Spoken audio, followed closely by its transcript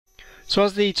So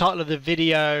as the title of the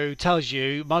video tells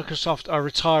you, Microsoft are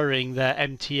retiring their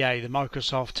MTA, the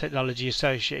Microsoft Technology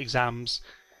Associate exams.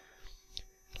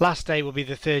 Last day will be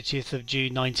the 30th of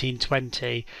June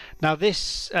 1920. Now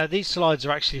these slides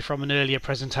are actually from an earlier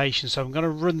presentation, so I'm going to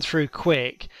run through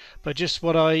quick, but just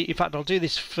in fact I'll do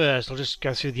this first. I'll just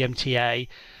go through the MTA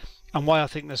and why I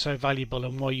think they're so valuable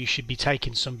and why you should be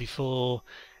taking some before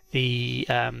the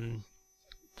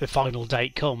final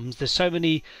date comes. There's so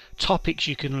many topics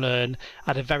you can learn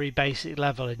at a very basic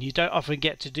level, and you don't often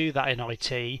get to do that in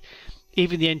IT.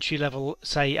 Even the entry level,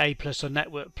 say A+ or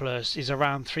Network Plus, is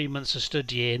around 3 months of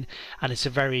studying, and it's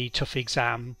a very tough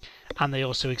exam, and they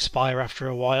also expire after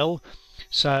a while.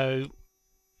 So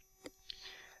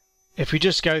if we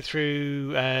just go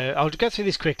through, I'll go through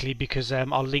this quickly because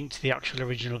I'll link to the actual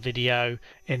original video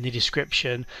in the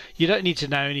description. You don't need to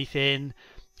know anything.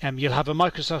 You'll have a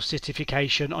Microsoft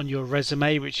certification on your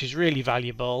resume, which is really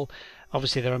valuable.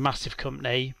 Obviously they're a massive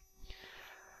company.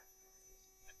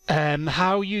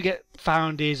 How you get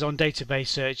found is on database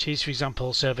searches, for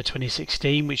example Server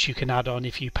 2016, which you can add on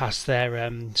if you pass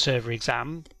their server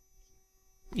exam.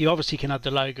 You obviously can add the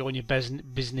logo on your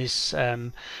business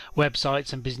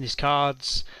websites and business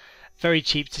cards. Very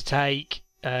cheap to take.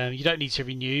 You don't need to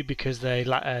renew because they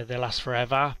last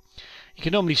forever. You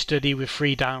can normally study with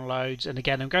free downloads, and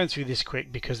again I'm going through this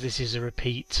quick because this is a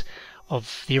repeat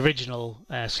of the original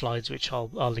slides, which I'll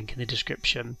link in the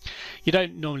description. You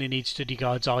don't normally need study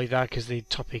guides either because the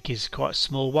topic is quite a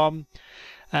small one.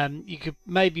 You could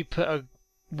maybe put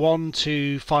 1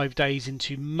 to 5 days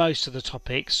into most of the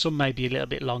topics. Some may be a little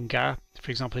bit longer, for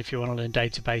example if you want to learn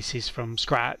databases from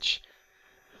scratch.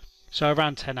 So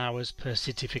around 10 hours per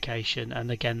certification,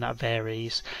 and again that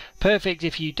varies. Perfect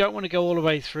if you don't want to go all the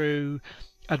way through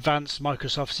advanced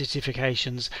Microsoft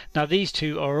certifications. Now these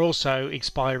two are also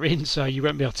expiring, so you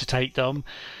won't be able to take them.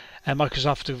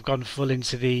 Microsoft have gone full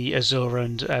into the Azure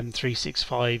and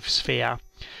 365 sphere.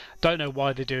 Don't know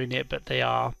why they're doing it, but they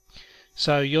are.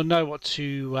 So you'll know what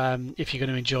to, if you're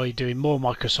going to enjoy doing more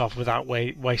Microsoft without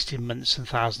wasting months and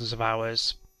thousands of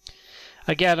hours.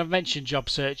 Again, I've mentioned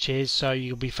job searches, so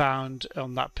you'll be found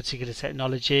on that particular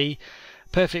technology.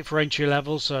 Perfect for entry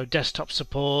level, so desktop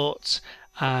support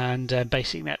and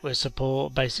basic network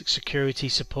support, basic security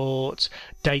support,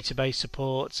 database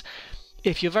support.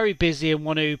 If you're very busy and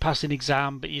want to pass an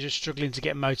exam but you're just struggling to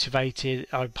get motivated,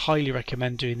 I highly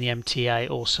recommend doing the MTA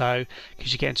also,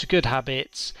 because you get into good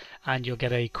habits and you'll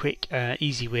get a quick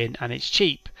easy win, and it's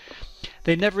cheap.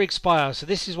 They never expire, so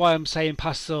this is why I'm saying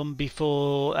pass them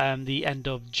before the end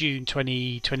of June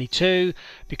 2022,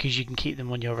 because you can keep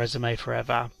them on your resume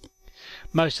forever.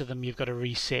 Most of them you've got to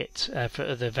resit for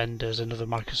other vendors and other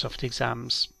Microsoft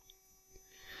exams.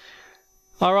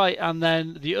 Alright, and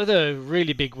then the other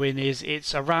really big win is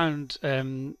it's around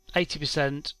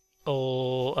 80%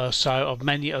 or so of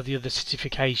many of the other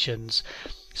certifications.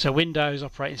 So Windows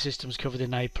operating systems covered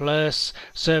in A+,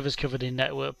 servers covered in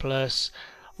Network+,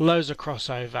 loads of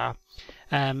crossover,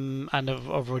 and I've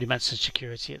already mentioned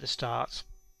security at the start.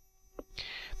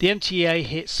 The MTA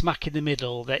hits smack in the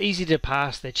middle. They're easy to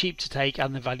pass, they're cheap to take,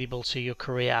 and they're valuable to your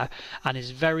career, and there's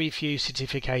very few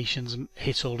certifications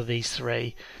hit all of these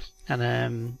three,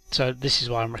 and so this is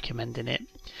why I'm recommending it.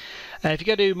 If you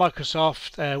go to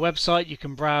Microsoft website, you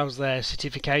can browse their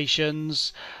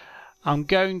certifications. I'm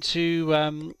going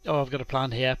to, I've got a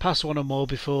plan here, pass one or more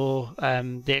before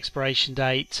the expiration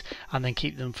date and then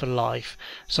keep them for life.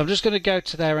 So I'm just going to go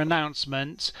to their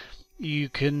announcement. You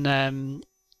can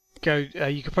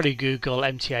you could probably Google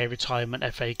MTA retirement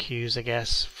FAQs, I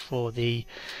guess, for the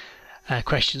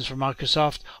questions from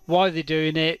Microsoft. Why they're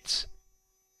doing it,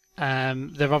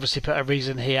 they've obviously put a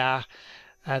reason here.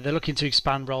 They're looking to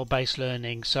expand role-based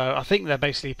learning, so I think they're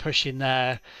basically pushing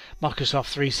their Microsoft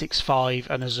 365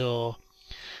 and Azure.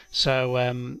 So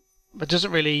it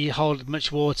doesn't really hold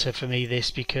much water for me, this,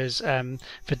 because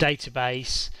for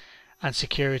database and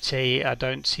security I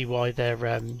don't see why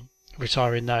they're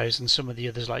retiring those, and some of the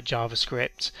others like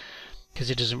JavaScript,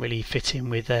 because it doesn't really fit in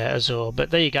with Azure.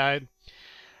 But there you go.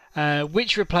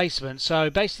 Which replacement? So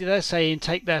basically they're saying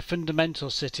take their fundamental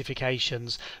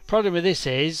certifications. Problem with this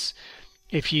is,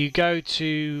 if you go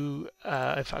to,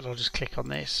 in fact I'll just click on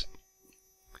this.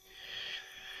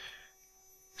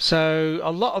 So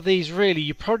a lot of these really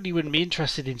you probably wouldn't be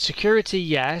interested in. Security,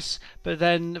 yes, but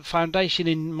then foundation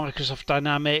in Microsoft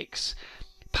Dynamics,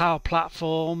 Power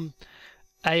Platform,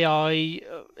 AI,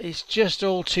 it's just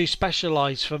all too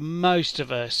specialized for most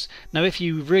of us. Now if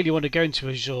you really want to go into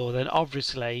Azure, then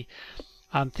obviously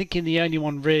I'm thinking the only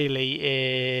one really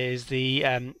is the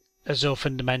Azure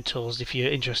Fundamentals if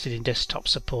you're interested in desktop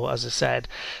support, as I said.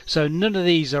 So none of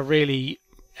these are really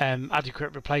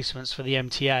adequate replacements for the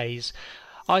MTAs.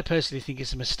 I personally think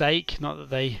it's a mistake, not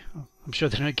that I'm sure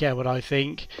they don't care what I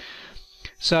think.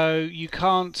 So you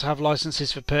can't have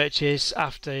licenses for purchase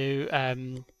after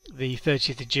the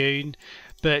 30th of June,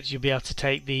 but you'll be able to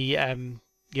take the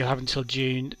you'll have until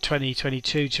June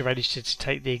 2022 to register to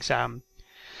take the exam.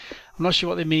 I'm not sure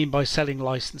what they mean by selling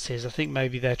licenses. I think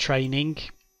maybe they're training.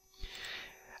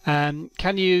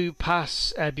 Can you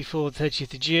pass before the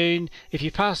 30th of June? If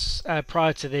you pass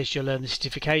prior to this, you'll earn the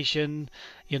certification.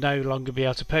 You'll no longer be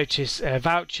able to purchase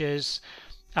vouchers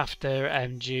after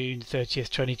June 30th,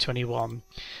 2021.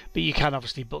 But you can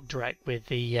obviously book direct with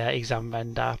the exam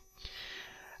vendor.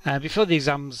 Before the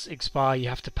exams expire, you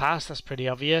have to pass. That's pretty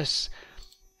obvious.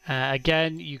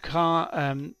 Again, you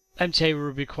can't. MTA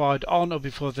will be required on or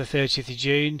before the 30th of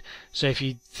June. So if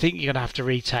you think you're going to have to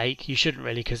retake, you shouldn't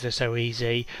really, because they're so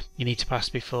easy. You need to pass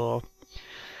before.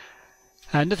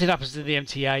 Nothing happens to the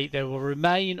MTA. They will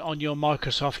remain on your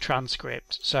Microsoft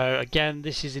transcript. So again,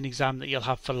 this is an exam that you'll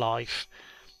have for life.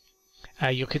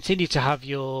 You'll continue to have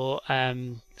your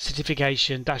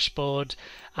certification dashboard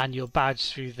and your badge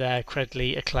through their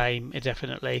Credly Acclaim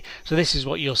indefinitely. So this is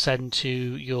what you'll send to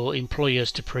your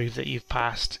employers to prove that you've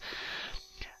passed.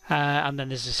 And then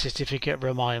there's a certificate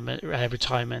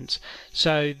retirement.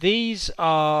 So these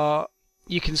are,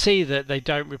 you can see that they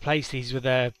don't replace these with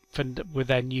their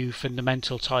new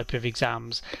fundamental type of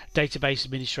exams. Database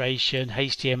administration,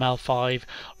 HTML5,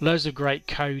 loads of great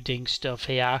coding stuff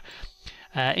here.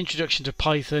 Introduction to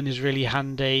Python is really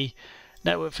handy.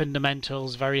 Network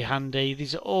fundamentals, very handy.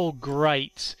 These are all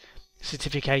great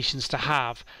certifications to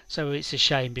have. So it's a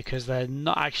shame because they're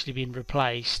not actually being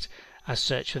replaced as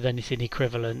such with anything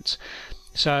equivalent.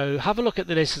 So have a look at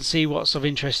the list and see what's of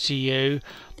interest to you.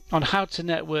 On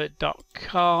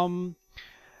howtonetwork.com,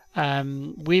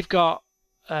 we've got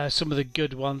some of the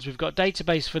good ones. We've got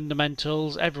database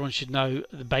fundamentals. Everyone should know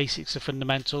the basics of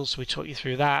fundamentals, so we taught you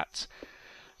through that.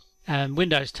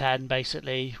 Windows 10,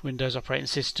 basically, Windows operating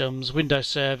systems, Windows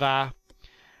Server,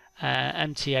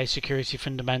 MTA security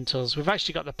fundamentals. We've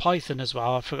actually got the Python as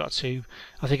well. I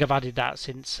think I've added that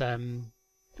since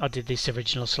I did these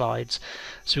original slides.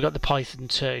 So we've got the Python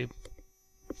too.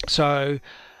 So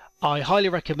I highly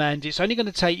recommend. It's only going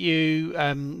to take you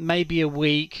maybe a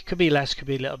week, could be less, could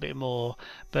be a little bit more,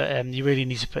 but you really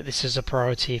need to put this as a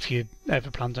priority if you ever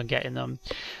planned on getting them.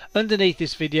 Underneath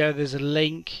this video there's a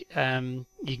link.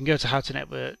 You can go to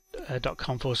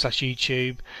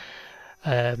howtonetwork.com/YouTube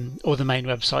or the main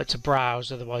website to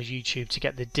browse, otherwise YouTube to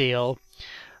get the deal.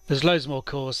 There's loads more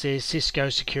courses: Cisco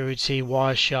security,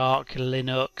 Wireshark,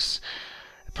 Linux,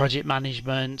 project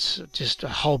management, just a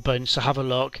whole bunch. So have a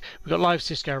look. We've got live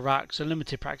Cisco racks,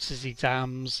 unlimited practice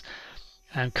exams,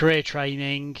 career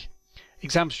training,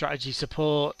 exam strategy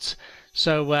support.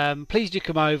 So please do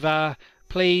come over.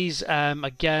 Please,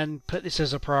 again, put this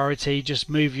as a priority. Just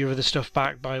move your other stuff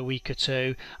back by a week or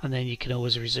two, and then you can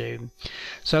always resume.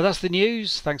 So that's the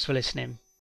news. Thanks for listening.